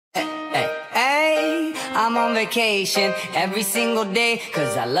I'm on vacation every single day,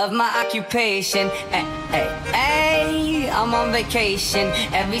 cause I love my occupation. Hey, I'm on vacation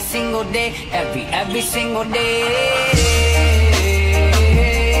every single day, every single day.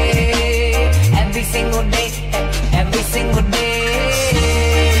 Every single day, every single day.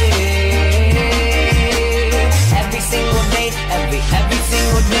 Every single day, every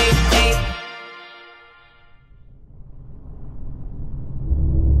single day.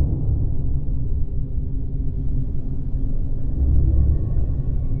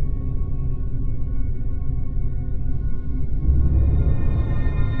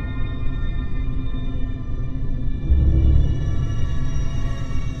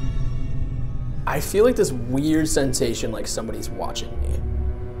 I feel like this weird sensation like somebody's watching me,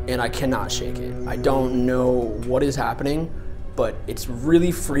 and I cannot shake it. I don't know what is happening, but it's really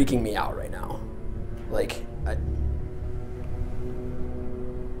freaking me out right now. Like,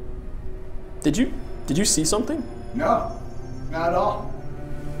 Did you see something? No, not at all.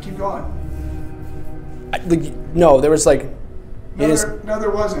 Keep going. No, there was like... No, there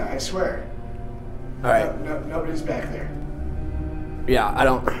wasn't, I swear. All right. No, nobody's back there. Yeah, I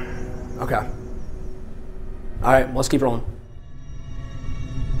don't... Okay. All right, let's keep rolling.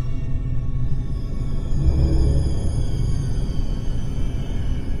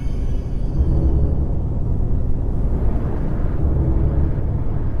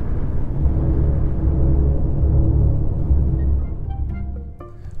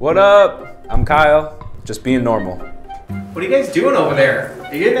 What up? I'm Kyle, just being normal. What are you guys doing over there?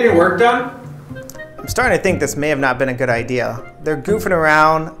 Are you getting any work done? I'm starting to think this may have not been a good idea. They're goofing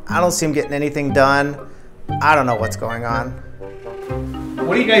around. I don't see them getting anything done. I don't know what's going on.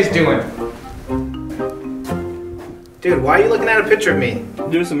 What are you guys doing? Dude, why are you looking at a picture of me?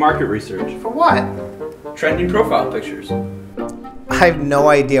 I'm doing some market research. For what? Trending profile pictures. I have no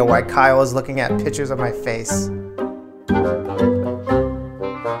idea why Kyle is looking at pictures of my face.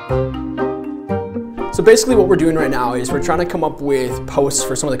 So basically what we're doing right now is we're trying to come up with posts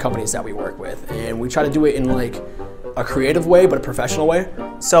for some of the companies that we work with, and we try to do it in like a creative way, but a professional way.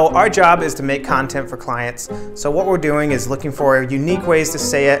 So our job is to make content for clients. So what we're doing is looking for unique ways to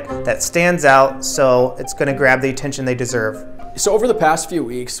say it that stands out, so it's going to grab the attention they deserve. So over the past few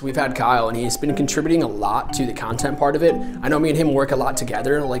weeks, we've had Kyle, and he's been contributing a lot to the content part of it. I know me and him work a lot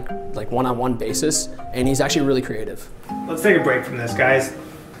together, like one-on-one basis, and he's actually really creative. Let's take a break from this, guys.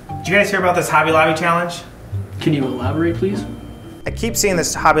 Did you guys hear about this Hobby Lobby challenge? Can you elaborate, please? I keep seeing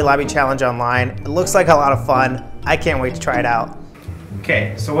this Hobby Lobby challenge online. It looks like a lot of fun. I can't wait to try it out.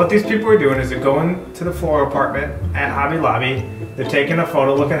 Okay, so what these people are doing is they're going to the floral apartment at Hobby Lobby. They're taking a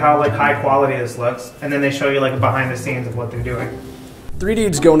photo, look at how like high quality this looks, and then they show you like behind the scenes of what they're doing. 3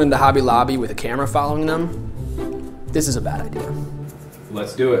 dudes going into Hobby Lobby with a camera following them. This is a bad idea.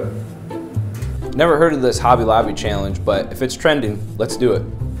 Let's do it. Never heard of this Hobby Lobby challenge, but if it's trending, let's do it.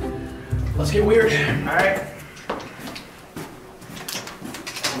 Let's get weird. All right.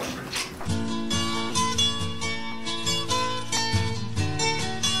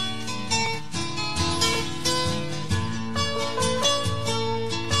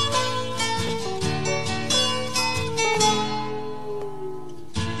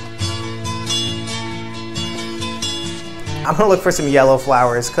 I'm gonna look for some yellow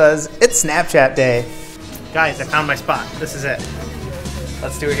flowers because it's Snapchat day. Guys, I found my spot. This is it.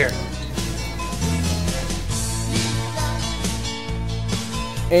 Let's do it here.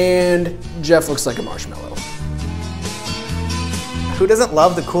 And Jeff looks like a marshmallow. Who doesn't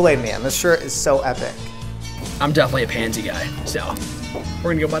love the Kool-Aid Man? This shirt is so epic. I'm definitely a pansy guy, so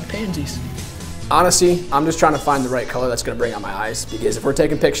we're gonna go by the pansies. Honestly, I'm just trying to find the right color that's gonna bring out my eyes, because if we're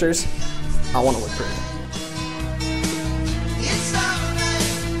taking pictures, I wanna look pretty.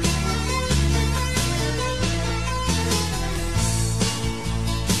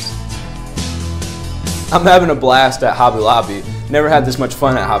 I'm having a blast at Hobby Lobby. Never had this much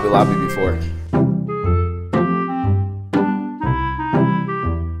fun at Hobby Lobby before.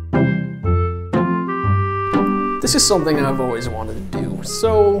 This is something I've always wanted to do,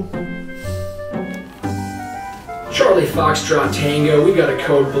 so... Charlie Foxtrot Tango, we got a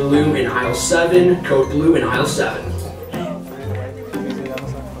code blue in aisle 7, code blue in aisle 7.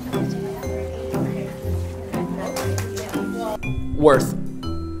 Worth.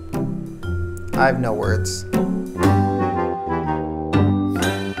 I have no words.